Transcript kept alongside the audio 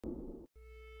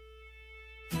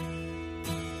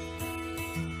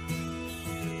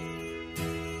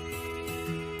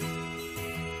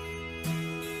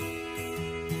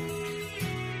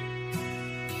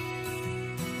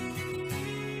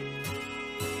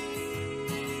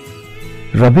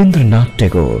Rabindra Nath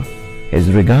Tagore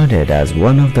is regarded as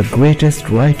one of the greatest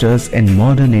writers in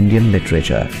modern Indian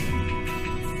literature.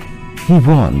 He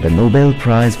won the Nobel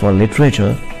Prize for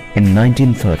Literature in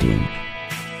 1913.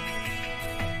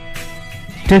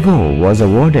 Tagore was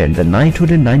awarded the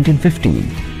knighthood in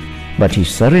 1915, but he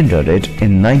surrendered it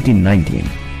in 1919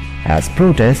 as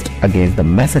protest against the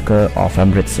massacre of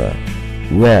Amritsar,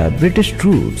 where British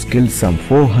troops killed some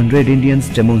 400 Indian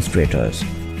demonstrators.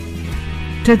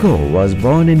 Tagore was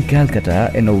born in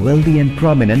Calcutta in a wealthy and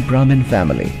prominent Brahmin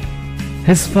family.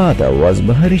 His father was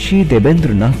Maharishi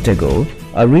Rabindra Nath Tagore,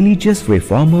 a religious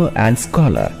reformer and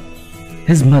scholar.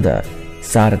 His mother,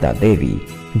 Devi,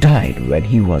 died when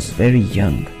he was very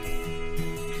young.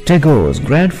 Tagore's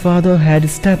grandfather had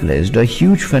established a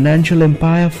huge financial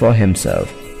empire for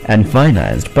himself and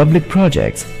financed public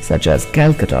projects such as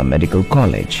Calcutta Medical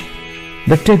College.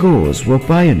 The Tagores were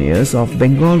pioneers of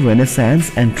Bengal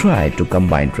Renaissance and tried to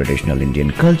combine traditional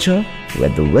Indian culture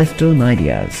with the Western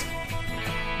ideas.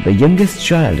 The youngest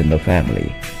child in the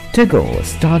family, Tagore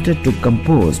started to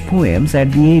compose poems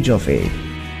at the age of 8.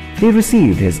 He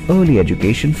received his early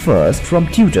education first from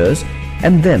tutors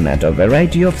and then at a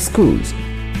variety of schools.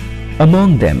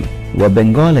 Among them were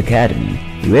Bengal Academy,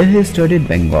 where he studied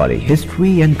Bengali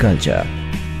history and culture,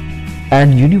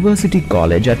 and University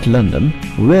College at London,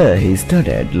 where he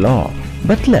studied law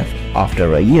but left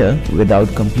after a year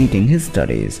without completing his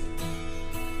studies.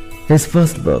 His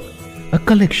first book, a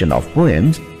collection of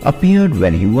poems, appeared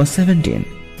when he was 17.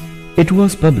 It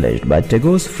was published by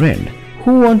Tagore's friend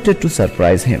who wanted to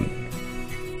surprise him.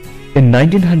 In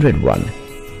 1901,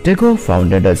 Tagore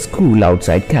founded a school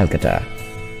outside Calcutta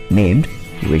named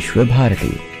Vishwa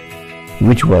Bharati,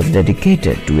 which was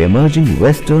dedicated to emerging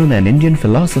Western and Indian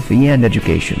philosophy and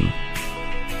education.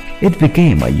 It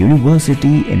became a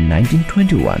university in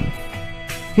 1921.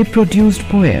 He produced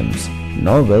poems,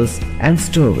 novels and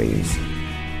stories.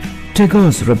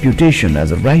 Tagore's reputation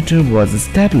as a writer was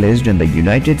established in the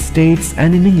United States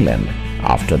and in England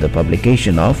after the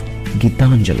publication of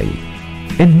Gitanjali,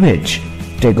 in which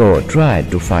Tagore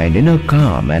tried to find inner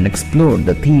calm and explored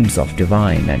the themes of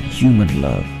divine and human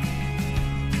love.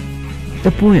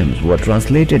 The poems were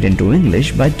translated into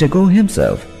English by Tagore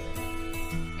himself.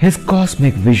 His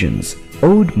cosmic visions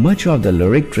owed much of the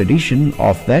lyric tradition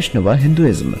of Vaishnava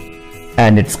Hinduism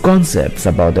and its concepts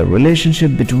about the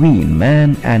relationship between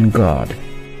man and God.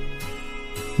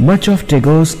 Much of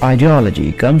Tagore's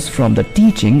ideology comes from the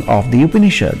teaching of the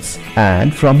Upanishads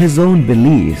and from his own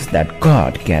beliefs that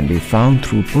God can be found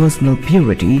through personal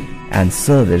purity and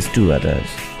service to others.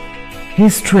 He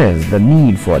stressed the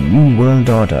need for a new world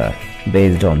order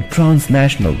based on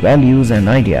transnational values and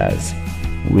ideas,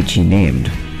 which he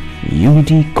named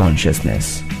Unity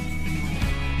Consciousness.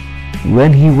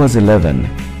 When he was 11,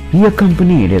 he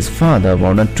accompanied his father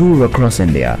on a tour across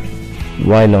India.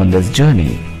 While on this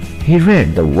journey, he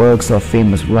read the works of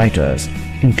famous writers,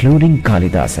 including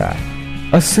Kalidasa,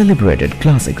 a celebrated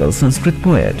classical Sanskrit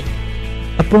poet.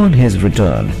 Upon his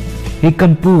return, he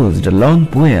composed a long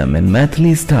poem in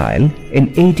Maithili style in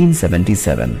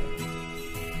 1877.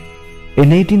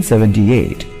 In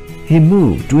 1878, he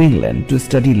moved to England to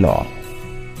study law.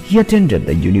 He attended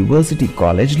the University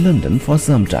College London for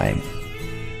some time,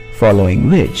 following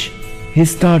which he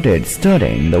started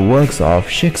studying the works of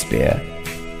Shakespeare.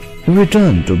 He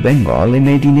returned to Bengal in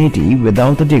 1880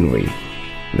 without a degree,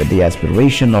 with the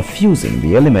aspiration of fusing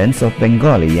the elements of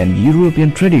Bengali and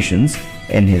European traditions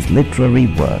in his literary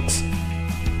works.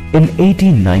 In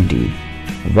 1890,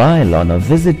 while on a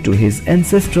visit to his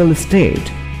ancestral estate,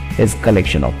 his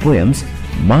collection of poems,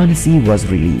 Manasi, was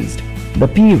released. The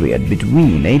period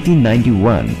between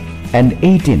 1891 and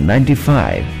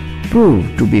 1895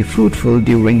 proved to be fruitful,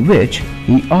 during which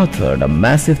he authored a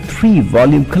massive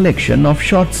 3-volume collection of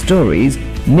short stories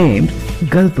named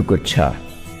Galpaguchha.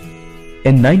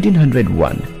 In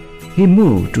 1901, he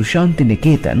moved to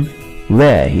Shantiniketan,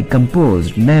 where he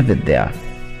composed Naivedya,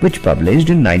 which published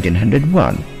in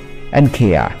 1901, and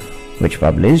Khaya, which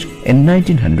published in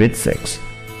 1906.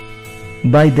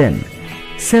 By then,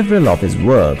 several of his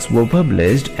works were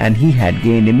published and he had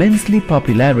gained immensely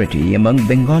popularity among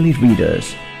Bengali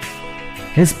readers.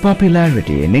 His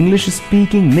popularity in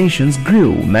English-speaking nations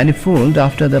grew manifold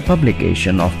after the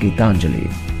publication of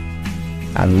Gitanjali,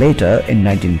 and later in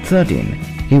 1913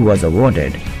 he was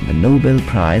awarded the Nobel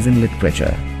Prize in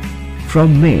Literature.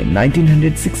 From May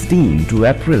 1916 to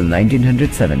April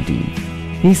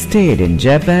 1917, He stayed in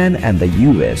Japan and the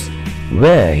US,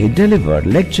 where he delivered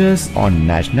lectures on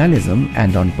nationalism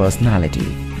and on personality.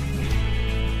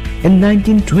 In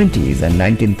 1920s and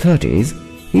 1930s,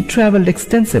 he traveled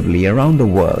extensively around the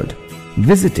world,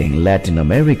 visiting Latin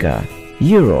America,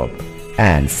 Europe,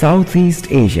 and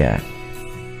Southeast Asia.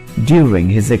 During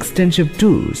his extensive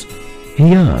tours,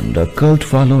 he earned a cult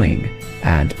following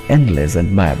and endless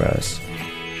admirers.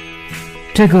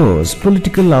 Tagore's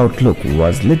political outlook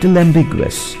was little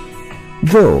ambiguous.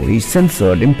 Though he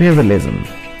censored imperialism,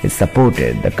 he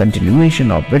supported the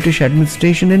continuation of British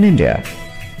administration in India.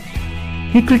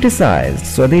 He criticized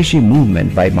Swadeshi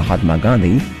movement by Mahatma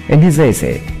Gandhi in his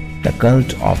essay, The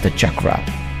Cult of the Chakra,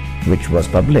 which was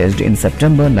published in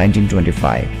September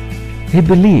 1925. He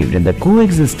believed in the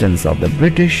coexistence of the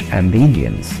British and the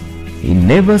Indians. He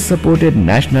never supported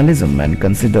nationalism and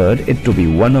considered it to be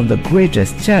one of the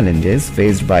greatest challenges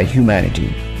faced by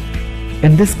humanity.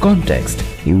 In this context,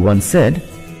 he once said,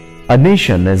 "A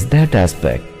nation is that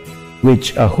aspect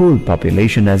which a whole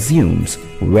population assumes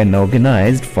when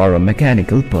organized for a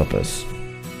mechanical purpose."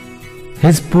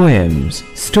 His poems,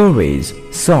 stories,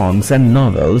 songs and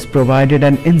novels provided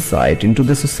an insight into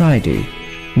the society,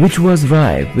 which was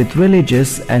rife with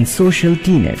religious and social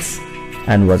tenets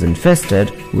and was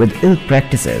infested with ill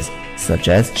practices such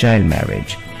as child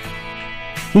marriage.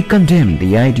 He condemned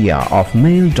the idea of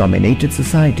male-dominated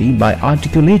society by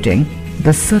articulating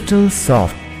the subtle,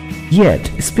 soft, yet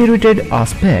spirited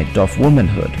aspect of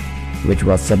womanhood, which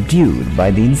was subdued by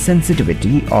the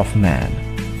insensitivity of man.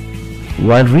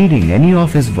 While reading any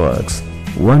of his works,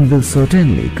 one will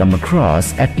certainly come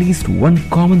across at least one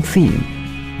common theme,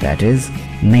 that is,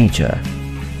 nature.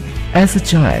 As a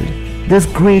child, this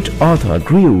great author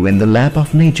grew in the lap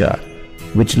of nature,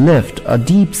 which left a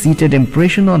deep-seated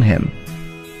impression on him.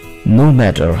 No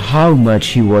matter how much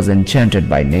he was enchanted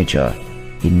by nature,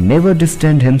 he never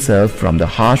distanced himself from the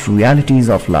harsh realities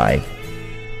of life.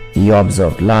 He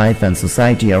observed life and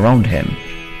society around him,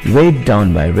 weighed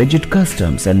down by rigid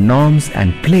customs and norms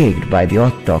and plagued by the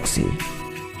orthodoxy.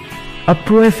 A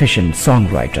proficient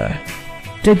songwriter,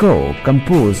 Tagore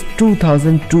composed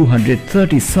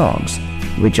 2,230 songs,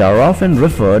 which are often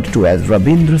referred to as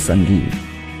Rabindra Sangeet.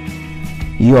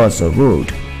 He also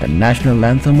wrote the national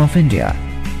anthem of India,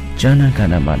 Jana,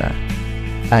 Gana,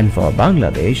 and for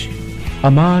Bangladesh,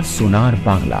 Amar, Shonar,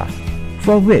 Bangla,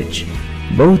 for which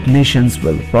both nations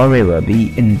will forever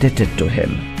be indebted to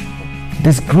him.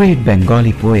 This great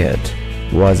Bengali poet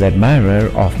was admirer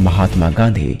of Mahatma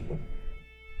Gandhi.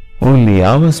 Only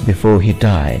hours before he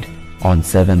died, on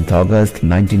 7th August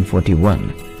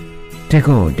 1941,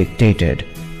 Tagore dictated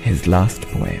his last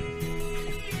poem.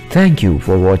 Thank you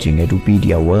for watching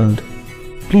Edupedia World.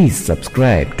 Please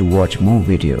subscribe to watch more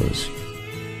videos.